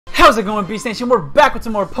How's it going, Beast Nation? We're back with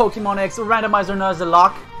some more Pokemon X Randomizer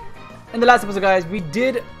Nuzlocke. In the last episode, guys, we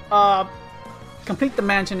did complete the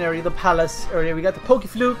mansion area, the palace area. We got the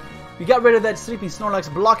Pokeflute. We got rid of that sleeping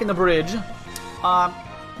Snorlax blocking the bridge. It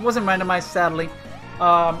wasn't randomized, sadly.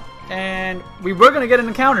 And we were going to get an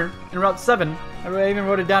encounter in Route 7. I even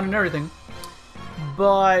wrote it down and everything.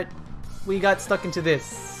 But we got stuck into this.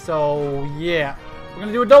 So, yeah. We're going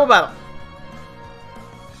to do a double battle.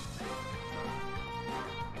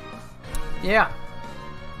 Yeah.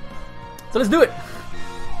 So let's do it.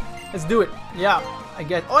 Let's do it. Yeah, I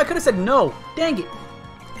guess. Oh, I could have said no. Dang it.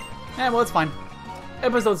 Yeah, well, it's fine.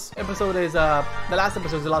 Episode is the last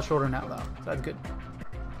episode is a lot shorter now, though. So that's good.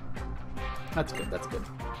 That's good. That's good.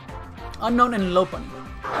 Unknown and Lopunny.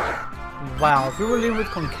 Wow, if we were living with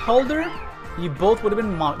Conkeldurr, you both would have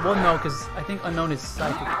been well, no, because I think Unknown is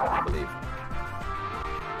psychic, I believe.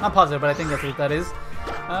 Not positive, but I think that's what that is.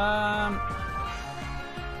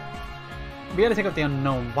 We gotta take out the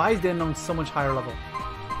Unknown. Why is the Unknown so much higher level?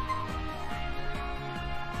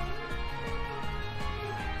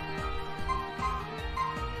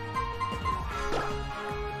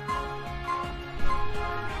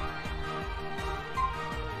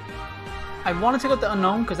 I want to take out the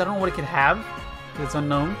Unknown because I don't know what it could have. Because it's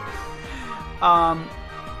unknown.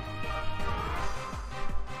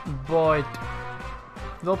 But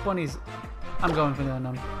Lopunny's. I'm going for the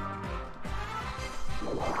Unknown.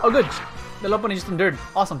 Oh, good. The Lopunny just endured.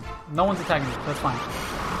 Awesome. No one's attacking me. That's fine.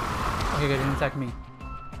 Okay, good. They didn't attack me.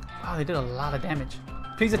 Oh, they did a lot of damage.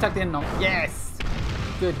 Please attack the Unknown. Yes!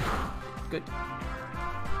 Good. Good.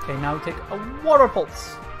 Okay, now we take a Water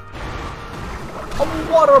Pulse. A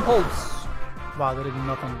Water Pulse! Wow, that did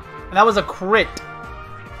nothing. And that was a crit!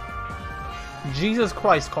 Jesus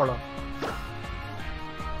Christ, Carla.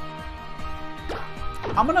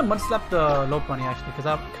 I'm gonna mud slap the Lopunny actually, because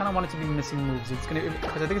I kind of want it to be missing moves. It's gonna,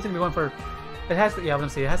 because I think it's gonna be going for. It has to. Yeah, I was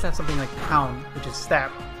gonna say it has to have something like Pound, which is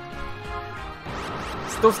stab.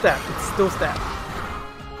 Still stab. It's still stab.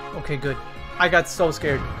 Okay, good. I got so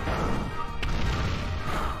scared.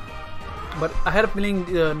 But I had a feeling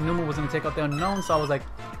the new move was gonna take out the Unknown, so I was like,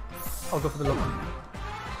 I'll go for the Lopunny.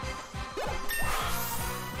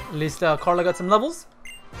 At least Carla got some levels.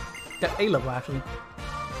 Got a level actually.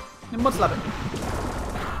 And mud slap it.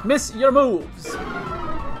 Miss your moves!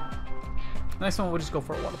 Next one, we'll just go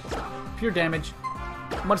for a Water Pulse. Pure damage.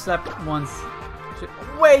 Mud slap once.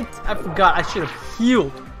 Wait! I forgot. I should have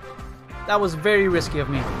healed. That was very risky of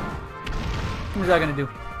me. What is that gonna do?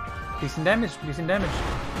 Decent damage. Decent damage.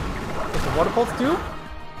 What's the Water Pulse do?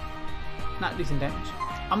 Not decent damage.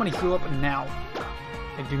 I'm gonna heal up now.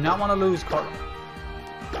 I do not want to lose Carla.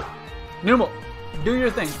 Numo, do your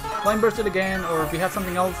thing. Flame Burst it again, or if you have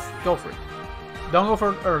something else, go for it. Don't go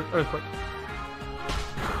for Earthquake.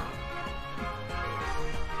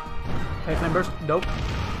 Okay, Flame Burst. Dope.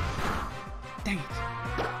 Dang it.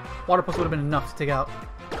 Water Pulse would have been enough to take out.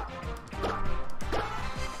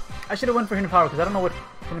 I should have went for Hidden Power, because I don't know what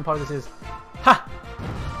Hidden Power this is. Ha!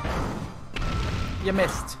 You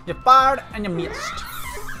missed. You fired and you missed.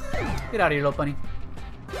 Get out of here, Lopunny.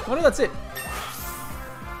 I wonder if that's it.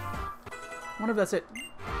 I wonder if that's it.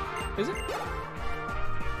 Is it?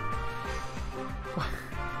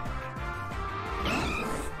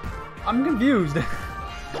 I'm confused.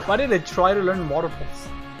 Why did I try to learn Water Pulse?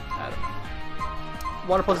 I don't know.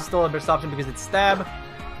 Water Pulse is still the best option because it's stab.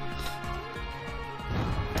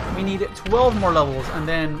 We need 12 more levels, and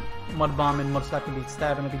then Mud Bomb and Mud Slap can be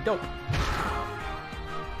stab, and it'll be dope.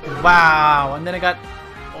 Wow! And then I got.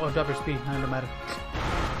 Oh, drop your speed. No, it doesn't matter.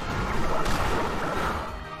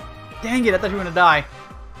 Dang it! I thought you were gonna die.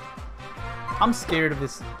 I'm scared of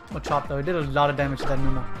this Machop though. It did a lot of damage to that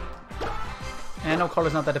Numo. And I know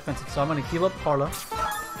Carla's not that defensive, so I'm gonna heal up Carla.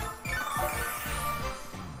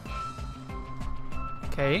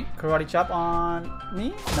 Okay, Karate Chop on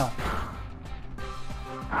me? No.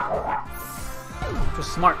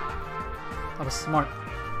 Just smart. That was smart.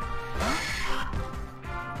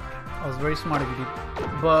 That was very smart of you, dude.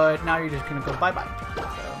 But now you're just gonna go bye-bye. So,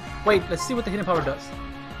 wait, let's see what the Hidden Power does.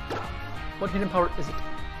 What Hidden Power is it?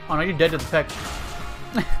 Oh no, you're dead to the peck.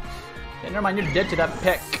 Yeah, never mind, you're dead to that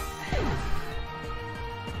peck.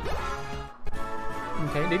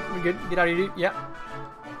 Okay, dude, we're good. Get out of here, dude. Yeah.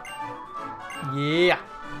 Yeah.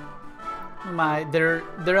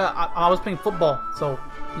 I was playing football, so,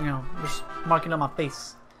 you know, just marking on my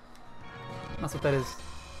face. That's what that is.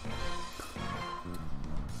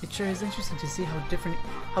 It sure is interesting to see how different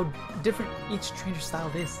each trainer style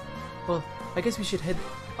is. Well, I guess we should head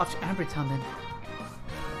off to Amber Town then.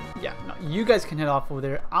 Yeah, no, you guys can head off over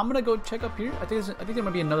there. I'm gonna go check up here. I think there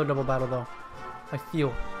might be another double battle though. I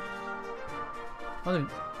feel.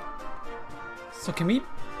 So can we...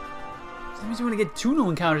 That means we're gonna get 2 new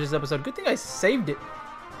encounters this episode. Good thing I saved it.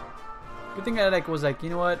 Good thing I was like, you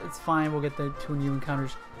know what? It's fine. We'll get the 2 new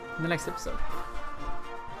encounters in the next episode.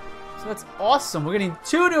 So that's awesome. We're getting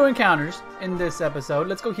 2 new encounters in this episode.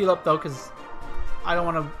 Let's go heal up though, because I don't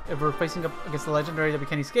want to... If we're facing up against the legendary that we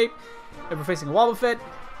can't escape, if we're facing a Wobbuffet,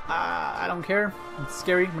 I don't care. It's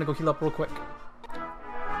scary. I'm gonna go heal up real quick.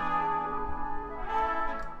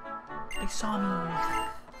 They saw me.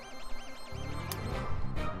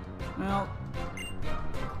 Well,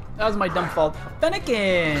 that was my dumb fault. A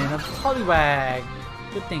Fennekin! A Poliwag!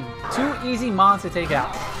 Good thing. 2 easy mons to take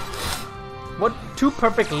out. What? 2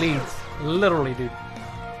 perfect leads. Literally, dude.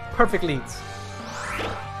 Perfect leads.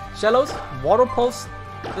 Shellos, Water Pulse,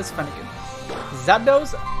 this Fennekin.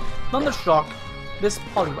 Zapdos, Thundershock, this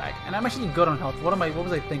Poliwag. And I'm actually good on health. What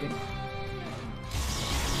was I thinking?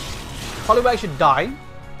 Poliwag should die.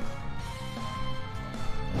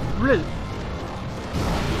 Really?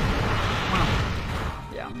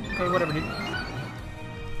 Okay, whatever, dude.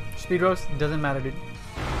 Speed Roast, doesn't matter, dude.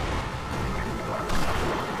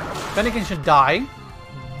 Fennekin should die.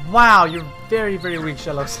 Wow, you're very, very weak,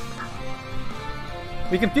 Shellos.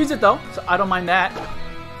 We confused it though, so I don't mind that.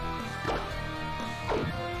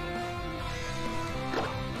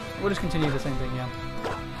 We'll just continue the same thing, yeah.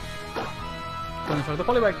 Going for the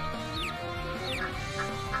Poliwag.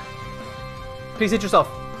 Please hit yourself.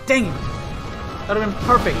 Dang it! That would have been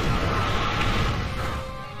perfect.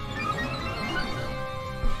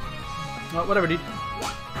 Oh, whatever, dude.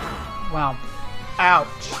 Wow.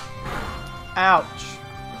 Ouch. Ouch.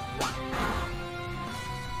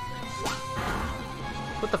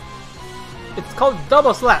 What the f... It's called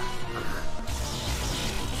double slap.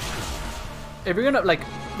 If you're gonna, like...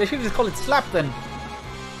 They should just call it slap then.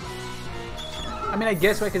 I mean, I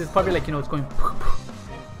guess, right? Because it's probably like, you know, it's going...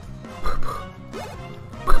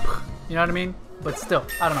 You know what I mean? But still,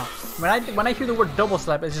 I don't know. When I hear the word double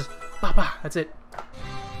slap, it's just... Bah, bah, that's it.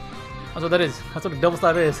 That's what that is. That's what a double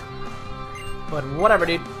slap is. But whatever,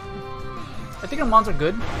 dude. I think our mons are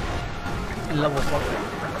good. And level 4.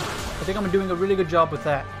 I think I'm doing a really good job with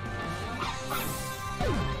that.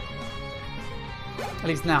 At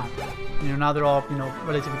least now. You know, now they're all, you know,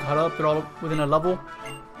 relatively caught up. They're all within a level.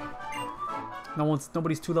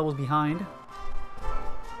 Nobody's 2 levels behind.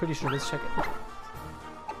 Pretty sure. Let's check it.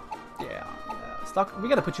 Yeah. Stock. We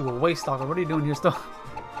gotta put you away, Stalker. What are you doing here, still?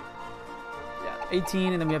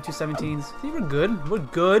 18, and then we have 2 17s. See, we're good. We're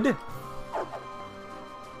good.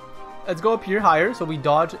 Let's go up here higher so we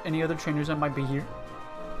dodge any other trainers that might be here.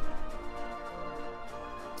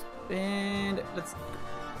 And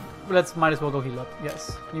let's might as well go heal up.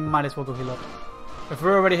 Yes, we might as well go heal up. If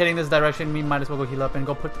we're already heading this direction, we might as well go heal up and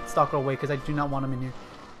go put Stalker away because I do not want him in here.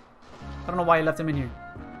 I don't know why I left him in here.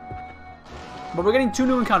 But we're getting 2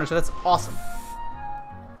 new encounters, so that's awesome.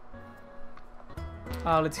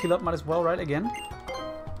 Let's heal up, might as well, right? Again.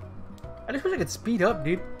 I just wish I could speed up,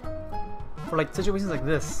 dude. For like situations like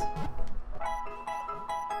this.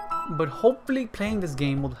 But hopefully playing this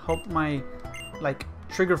game will help my like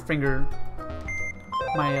trigger finger.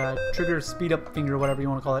 My trigger speed up finger, whatever you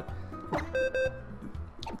want to call it.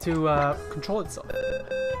 To control itself.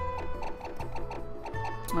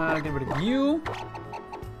 Get rid of you.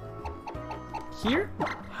 Here?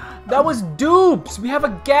 That was dupes! We have a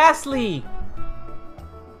Ghastly!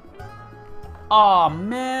 Aw,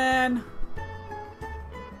 man.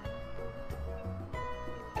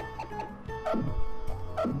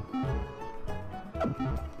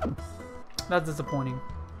 That's disappointing.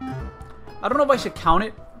 I don't know if I should count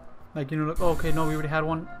it. Like, you know, like, oh, okay, no, we already had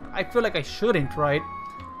one. I feel like I shouldn't, right?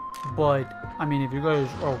 But, I mean, if you guys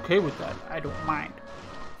are okay with that, I don't mind.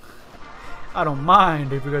 I don't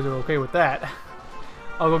mind if you guys are okay with that.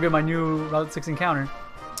 I'll go get my new Route 6 encounter.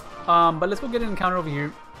 But let's go get an encounter over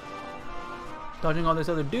here. Dodging all these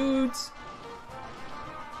other dudes.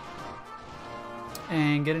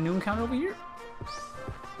 And get a new encounter over here.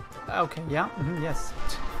 Okay, yeah, yes.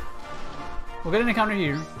 We'll get an encounter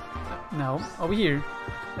here. No, over here.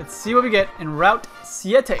 Let's see what we get in Route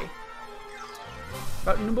 7.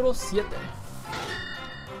 Route numero 7.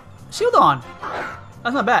 Shield on.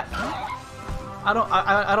 That's not bad. I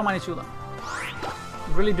don't mind a shield on.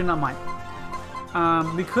 Really do not mind.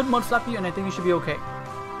 We could mud slap you, and I think you should be okay.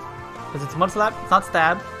 Because it's mud slap, it's not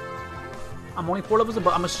stab. I'm only 4 levels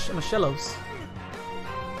above. I'm a Shellos.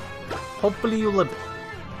 Hopefully you live.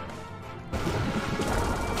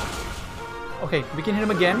 Okay, we can hit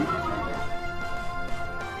him again.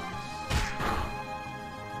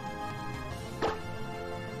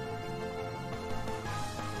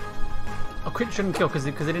 A crit shouldn't kill because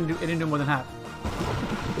it didn't do more than half.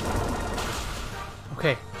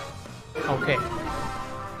 Okay. Okay.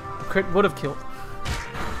 Crit would have killed.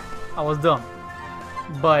 I was dumb.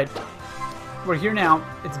 But we're here now.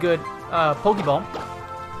 It's good. Pokeball.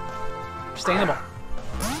 Stay in the ball.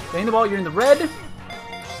 Stay in the ball. You're in the red.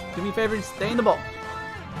 Just do me a favor and stay in the ball.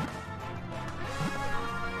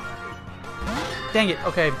 Dang it.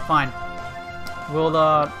 Okay, fine. We'll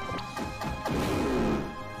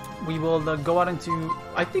we will go out into...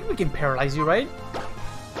 I think we can paralyze you, right?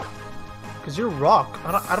 Because you're rock.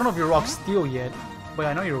 I don't know if you're rock steel yet, but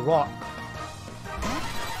I know you're rock.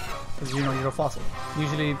 Because you know you're a fossil.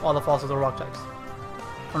 Usually all the fossils are rock types.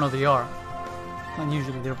 Or no, they are. Not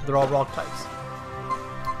usually, they're all rock types.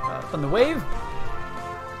 Thunder Wave.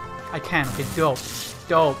 I can. Okay, dope.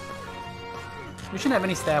 Dope. You shouldn't have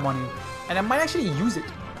any stab on you. And I might actually use it.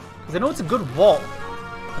 Because I know it's a good wall.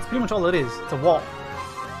 That's pretty much all it is. It's a wall.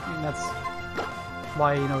 And that's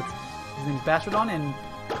why, you know, his name's Bastardon, and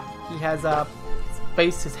he has a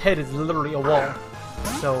face, his head is literally a wall.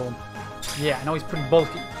 So, yeah, I know he's pretty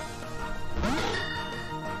bulky.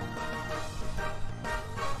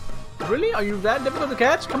 Really? Are you that difficult to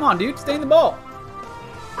catch? Come on, dude, stay in the ball.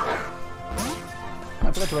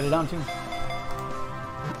 I forgot to write it down, too.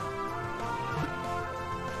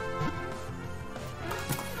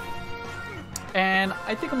 And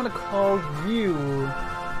I think I'm gonna call you...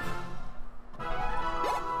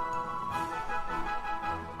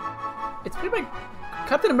 It's played by...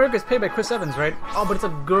 Captain America is played by Chris Evans, right? Oh, but it's a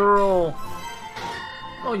girl.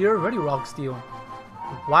 Oh, you're already Rock Steel.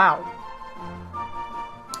 Wow.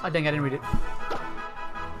 Oh, dang, I didn't read it.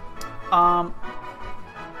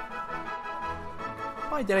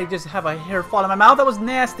 Why did I just have a hair fall in my mouth? That was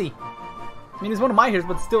nasty. I mean, it's one of my hairs,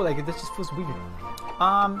 but still, like, this just feels weird.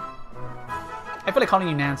 I feel like calling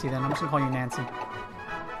you Nancy then. I'm just gonna call you Nancy.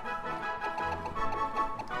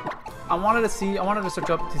 I wanted to search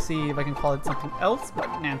up to see if I can call it something else, but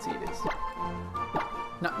Nancy it is.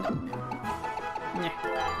 No. Yeah,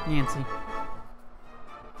 Nancy.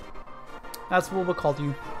 That's what we'll call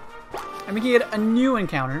you. And we can get a new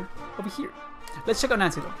encounter over here. Let's check out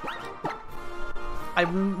Nancy though. I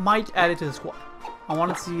might add it to the squad. I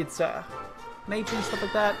want to see its nature and stuff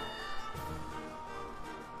like that.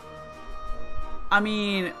 I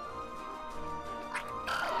mean...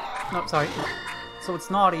 No, sorry. So it's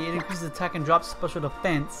naughty. It increases attack and drops special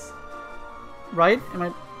defense. Right? Am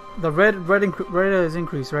I... The red is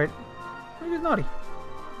increased, right? Maybe it's naughty.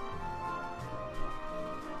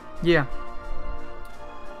 Yeah.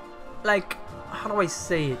 Like, how do I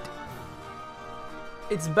say it?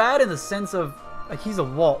 It's bad in the sense of, like, he's a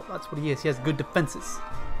wall. That's what he is. He has good defenses.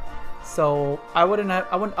 So I would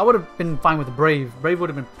have been fine with Brave. Brave would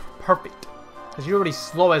have been perfect. Because you're already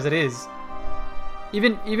slow as it is.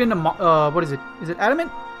 Even what is it? Is it Adamant?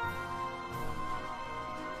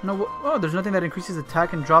 No, oh, there's nothing that increases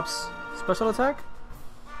attack and drops special attack?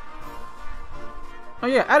 Oh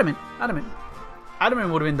yeah, Adamant. Adamant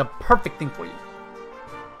would have been the perfect thing for you.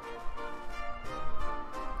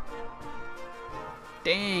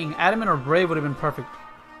 Dang, Adamant or Brave would have been perfect.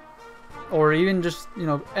 Or even just, you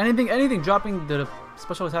know, anything dropping the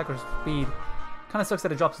special attack or speed. Kind of sucks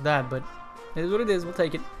that it drops that, but it is what it is. We'll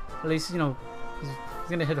take it. At least, you know, he's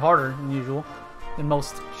gonna hit harder than usual, than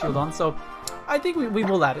most shield on. So I think we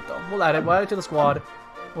will add it though. We'll add it to the squad.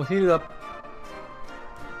 We'll heat it up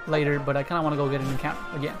later, but I kind of want to go get an encounter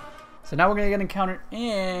again. So now we're gonna get an encounter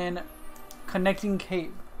in Connecting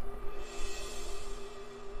Cave.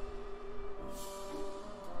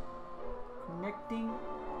 Connecting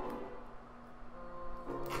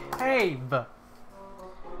Cave.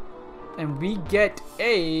 And we get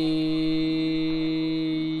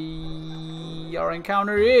our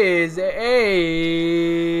encounter is a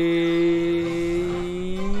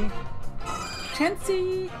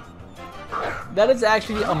Chansey. That is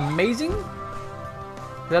actually amazing.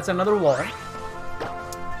 That's another wall.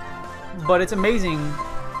 But it's amazing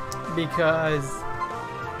because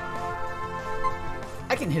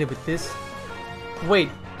I can hit it with this. Wait,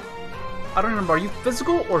 I don't remember. Are you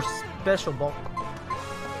physical or special bulk?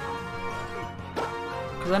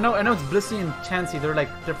 Because I know it's Blissey and Chansey. They're like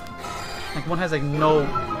different. Like one has like no,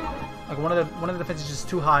 like one of the defenses is just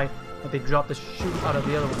too high, but they drop the shoot out of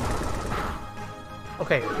the other one.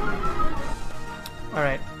 Okay. All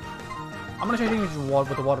right. I'm gonna try to use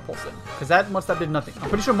with the water pulse then, because that mud slap did nothing. I'm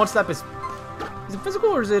pretty sure mud slap is it physical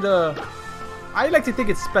or is it I like to think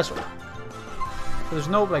it's special. So there's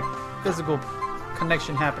no like physical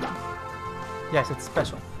connection happening. Yes, it's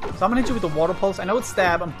special. So I'm gonna hit you with the water pulse. I know it's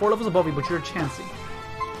stab. I'm 4 levels above you, but you're a Chansey.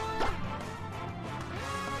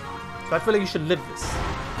 So I feel like you should live this.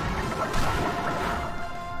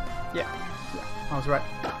 Yeah, I was right.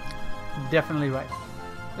 Definitely right.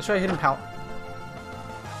 Let's try Hidden Pout.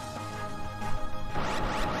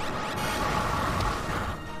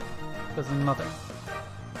 Does nothing.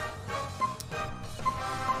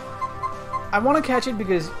 I want to catch it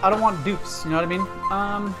because I don't want dupes, you know what I mean?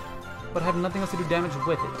 But I have nothing else to do damage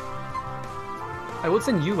with it. I would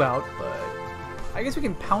send you out, but I guess we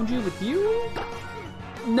can pound you with you?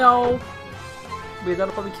 No. Wait,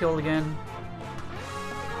 that'll probably kill again.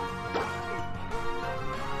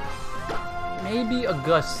 Maybe a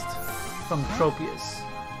Gust from Tropius.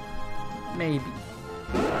 Maybe.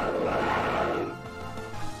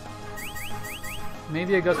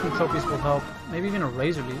 Maybe a Gust from Tropius will help. Maybe even a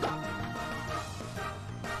Razor Leaf.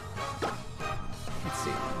 Let's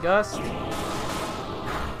see. Gust.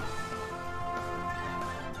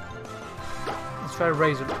 Let's try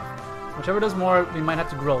Razor Leaf. Whichever does more, we might have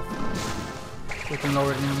to Growth. We can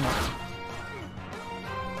lower it even more.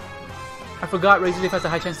 I forgot Razor Leaf has a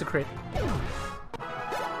high chance to crit.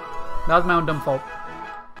 That was my own dumb fault.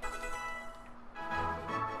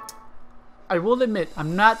 I will admit,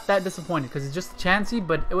 I'm not that disappointed because it's just chancy,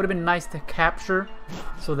 but it would have been nice to capture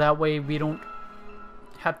so that way we don't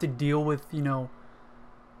have to deal with, you know,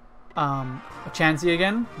 a chancy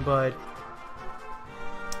again. But,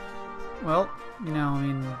 well, you know, I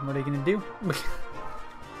mean, what are you going to do?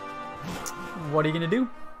 What are you going to do?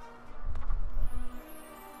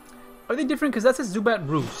 Are they different? Because that says Zubat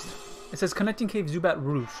Roost. It says Connecting Cave Zubat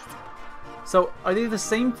Roost. So, are they the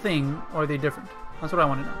same thing or are they different? That's what I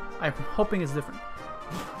want to know. I'm hoping it's different.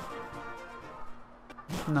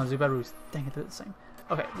 No, Zubat Roost. Dang it, they're the same.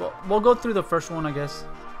 Okay, well, we'll go through the first one, I guess.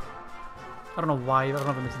 I don't know why. I don't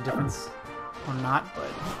know if it makes a difference or not, but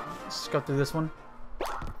let's just go through this one.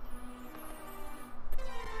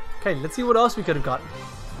 Okay, let's see what else we could have gotten.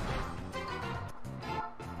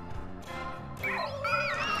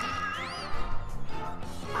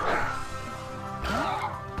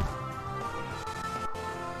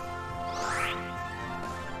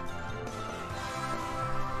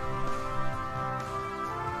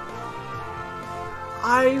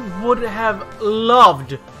 I would have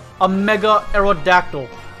loved a Mega Aerodactyl.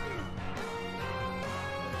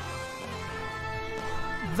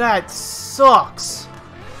 That sucks.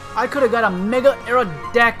 I could have got a Mega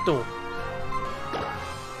Aerodactyl.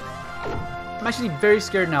 I'm actually very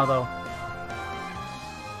scared now, though.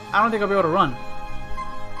 I don't think I'll be able to run.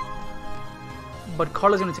 But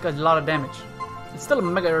Carla's going to take a lot of damage. It's still a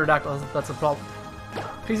Mega Aerodactyl, that's the problem.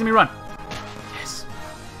 Please let me run. Yes.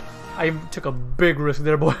 I took a big risk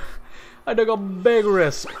there, boy. I took a big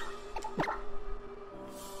risk.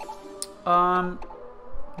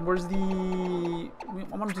 Where's the...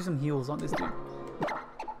 I want to do some heals on this dude.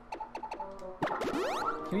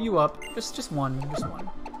 Heal you up. Just one.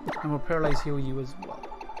 And we'll paralyze heal you as well.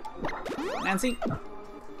 Nancy!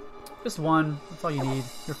 Just one. That's all you need.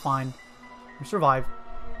 You're fine. You survive.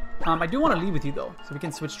 I do want to leave with you though, so we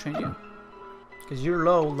can switch train you. Because you're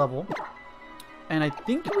low level. And I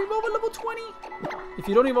think you evolve at level 20? If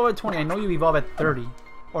you don't evolve at 20, I know you evolve at 30.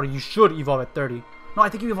 Or you should evolve at 30. No, I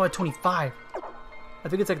think you evolve at 25. I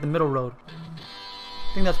think it's like the middle road.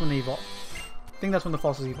 I think that's when they evolve. I think that's when the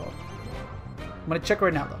fossils evolve. I'm gonna check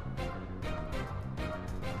right now though.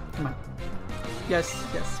 Come on. Yes.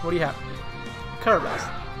 What do you have? Carablast.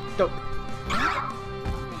 Dope.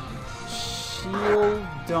 Shield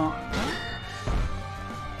done.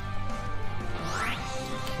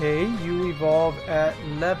 Okay, you evolve at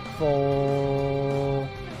level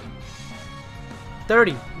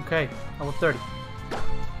 30. Okay, level 30.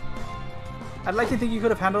 I'd like to think you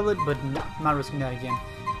could have handled it, but I'm not risking that again.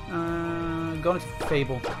 Going to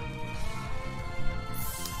Fable.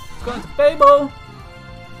 Going to Fable!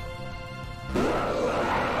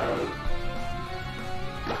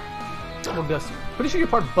 We'll gust you. Pretty sure you're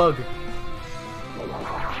part bug.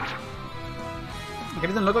 Like, it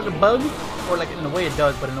doesn't look like a bug, or like in a way it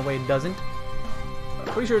does, but in a way it doesn't. I'm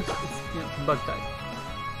pretty sure it's you know, bug type.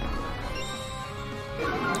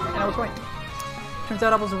 And I was right. Turns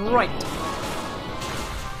out I was right.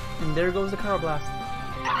 And there goes the Carablast.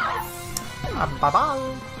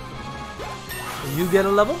 Bye-bye. So you get a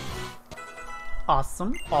level.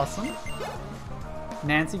 Awesome.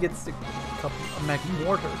 Nancy gets a couple of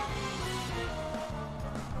Magmortar.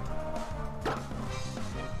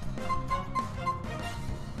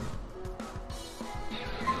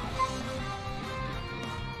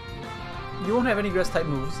 You won't have any grass type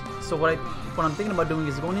moves, so what I'm thinking about doing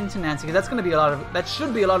is going into Nancy, because that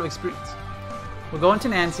should be a lot of experience. We'll go into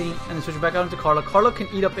Nancy and then switch back out into Carla. Carla can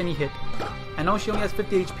eat up any hit. I know she only has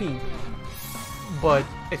 50 HP, but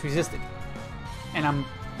it's resisted, and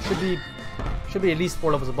should be at least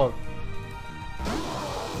 4 levels above.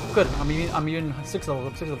 Good. I'm even 6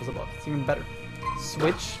 levels above. It's even better.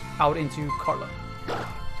 Switch out into Carla.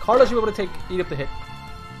 Carla should be able to eat up the hit.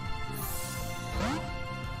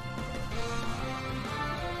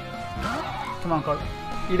 Come on, Carla.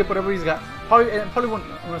 Eat up whatever he's got. Probably won't.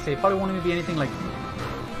 I'm gonna say probably won't even be anything like,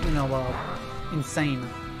 you know, insane.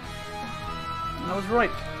 And I was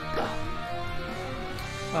right.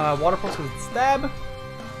 Water pulse with stab.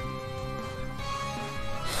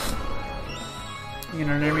 You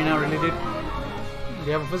gonna near me now, really, dude? Do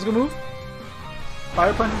you have a physical move?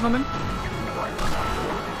 Fire punch or something?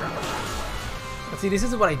 But see, this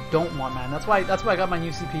is what I don't want, man. That's why I got my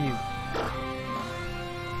new CPU.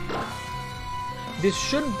 This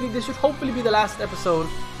should hopefully be the last episode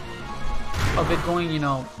of it going, you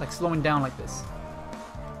know, like slowing down like this.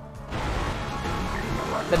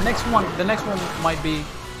 The next one might be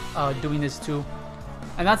doing this too,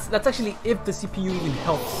 and that's actually if the CPU even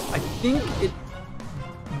helps. I think it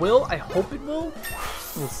will. I hope it will.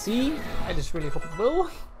 We'll see. I just really hope it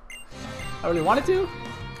will. I really wanted to,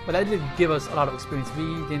 but that did give us a lot of experience. We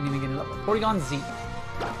didn't even get a level. Porygon Z.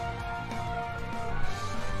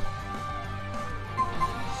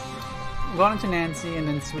 Go on into Nancy and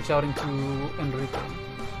then switch out into Enrique.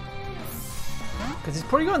 Because his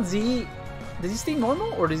Porygon Z, does he stay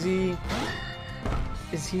normal or does he?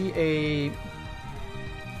 Is he a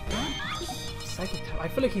psychic type? I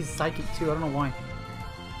feel like he's psychic too. I don't know why.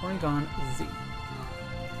 Porygon Z.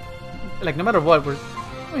 Like no matter what,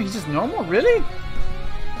 he's just normal, really?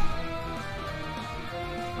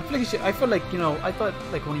 I feel like he should. I feel like, you know, I thought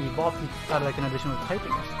like when he evolved, he got like an additional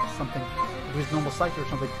typing or something. Like his normal psychic or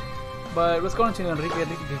something. But let's go into Enrique.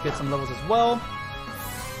 Enrique could get some levels as well.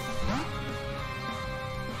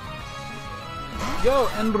 Yo,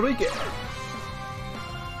 Enrique.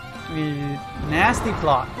 Nasty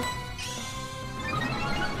plot.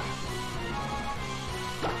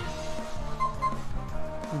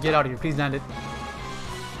 Get out of here. Please land it.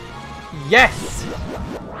 Yes!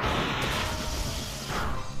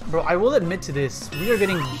 Bro, I will admit to this. We are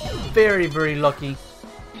getting very, very lucky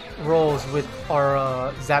rolls with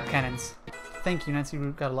our zap cannons. Thank you, Nancy.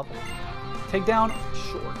 We got a level. Takedown?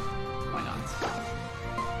 Sure. Why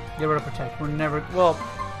not? Get rid of protect. We're never. Well,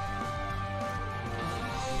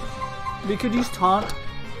 we could use taunt.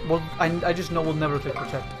 Well, I just know we'll never take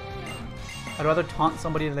protect. I'd rather taunt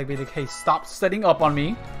somebody like be like, hey, stop setting up on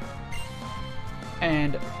me.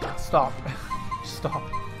 And stop. Stop.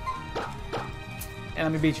 And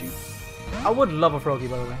let me beat you. I would love a Froakie,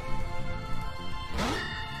 by the way.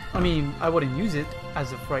 I mean, I wouldn't use it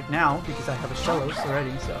as of right now because I have a Shellos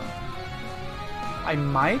already, so I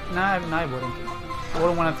might. Nah, I wouldn't. I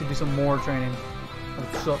wouldn't want to have to do some more training.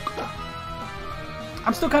 That would suck.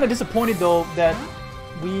 I'm still kind of disappointed though that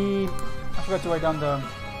I forgot to write down the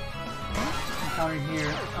encounter here.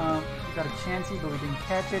 We got a Chansey, but we didn't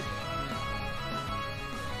catch it.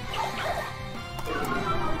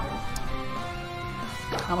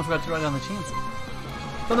 I almost forgot to write down the Chansey.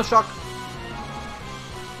 Thundershock.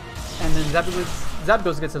 And then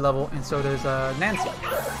Zapdos gets a level, and so does Nancy.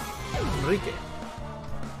 Enrique.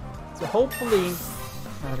 So hopefully,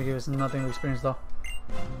 that'll give us nothing of experience though.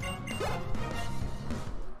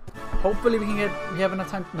 Hopefully we have enough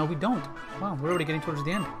time. No, we don't. Wow, we're already getting towards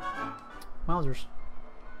the end. Wowzers.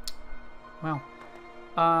 Wow.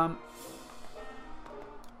 I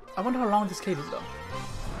wonder how long this cave is though.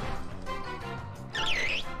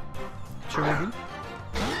 Should we be?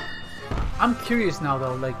 I'm curious now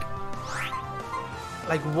though, like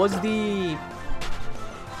was the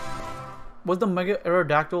Mega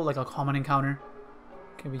Aerodactyl like a common encounter?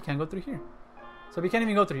 Okay, we can't go through here. So we can't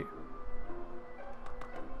even go through here.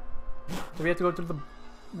 So we have to go through the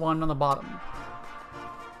one on the bottom.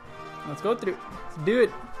 Let's go through. Let's do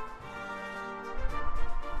it.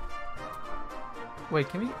 Wait,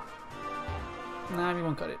 can we? Nah, we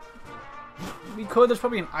won't cut it. We could. There's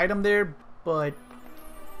probably an item there, but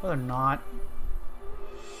whether or not.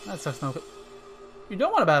 That sucks. No. You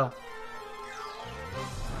don't want to battle.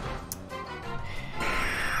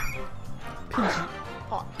 Pidgey.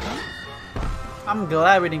 Oh. I'm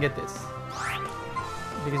glad we didn't get this.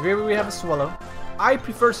 Because we have a Swallow. I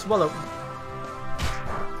prefer Swallow.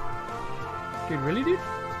 Dude, really, dude?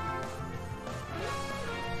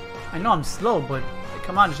 I know I'm slow, but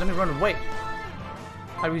come on, just let me run away.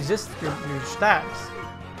 I resist your stabs.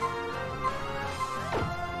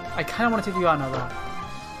 I kind of want to take you out now, though.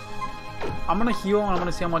 I'm going to heal and I'm going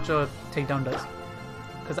to see how much a takedown does.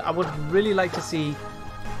 Because I would really like to see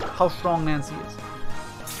how strong Nancy is.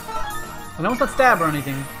 I know it's not stab or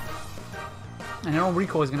anything. And I know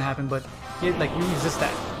recoil is going to happen, but like you resist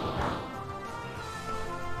that.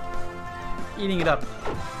 Eating it up.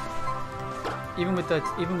 even with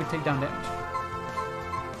takedown damage.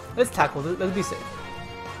 Let's tackle. Let's be safe.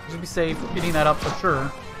 Let's be safe. Beating that up for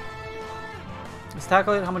sure. Let's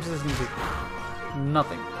tackle it. How much is this gonna do?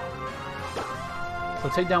 Nothing. So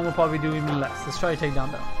takedown will probably do even less. Let's try to take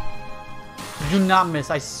down though. Do not miss.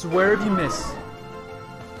 I swear if you miss.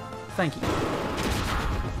 Thank you.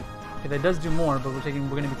 Okay, that does do more, but we're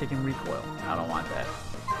gonna be taking recoil. I don't want that.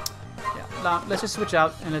 Yeah. Now, let's just switch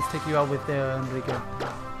out and let's take you out with Enrique.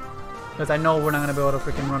 Because I know we're not gonna be able to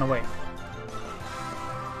freaking run away.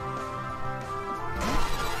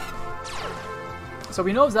 So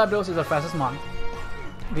we know Zapdos is our fastest mon.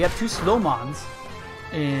 We have 2 slow mons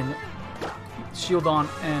in Shieldon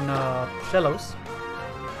and Shellos.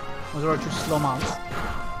 Those are our 2 slow mons.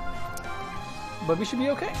 But we should be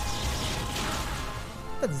okay.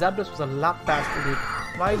 That Zapdos was a lot faster, dude.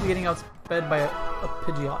 Why is he getting outsped by a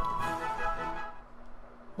Pidgeot?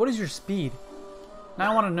 What is your speed?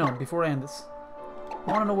 Now I want to know before I end this.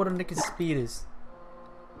 I want to know what Nick's speed is.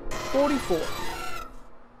 44.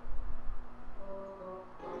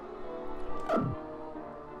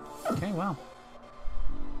 Okay, wow.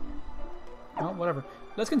 Well, whatever.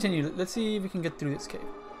 Let's continue. Let's see if we can get through this cave.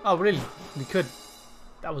 Oh, really? We could.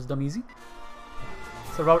 That was dumb easy.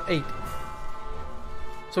 So Route 8.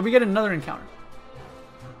 So we get another encounter.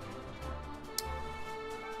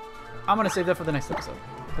 I'm going to save that for the next episode.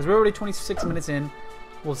 Because we're already 26 minutes in.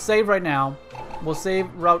 We'll save right now. We'll save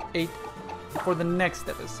Route 8 for the next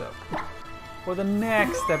episode. For the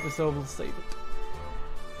next episode, we'll save it.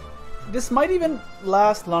 This might even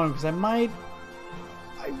last longer because I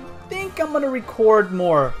think I'm going to record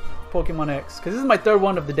more Pokemon X. Because this is my 3rd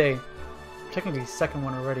one of the day. Technically 2nd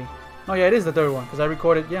one already. Oh yeah, it is the 3rd one. Because I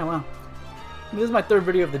recorded, yeah, wow. This is my 3rd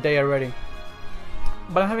video of the day already.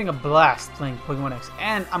 But I'm having a blast playing Pokemon X.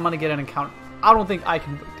 And I'm going to get an encounter. I don't think I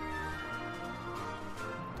can wait.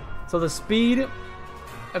 So the speed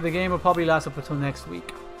of the game will probably last up until next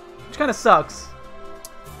week. Which kind of sucks.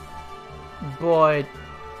 But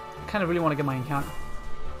I kind of really want to get my encounter.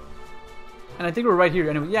 And I think we're right here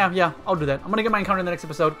anyway. Yeah, I'll do that. I'm going to get my encounter in the next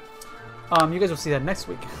episode. You guys will see that next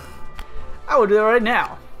week. I will do that right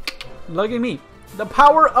now. Look at me. The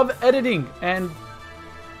power of editing and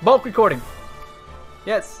bulk recording.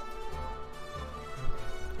 Yes.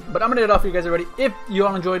 But I'm going to get off for you guys already. If you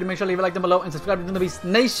all enjoyed it, make sure to leave a like down below and subscribe to the Beast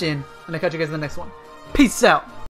Nation. And I'll catch you guys in the next one. Peace out.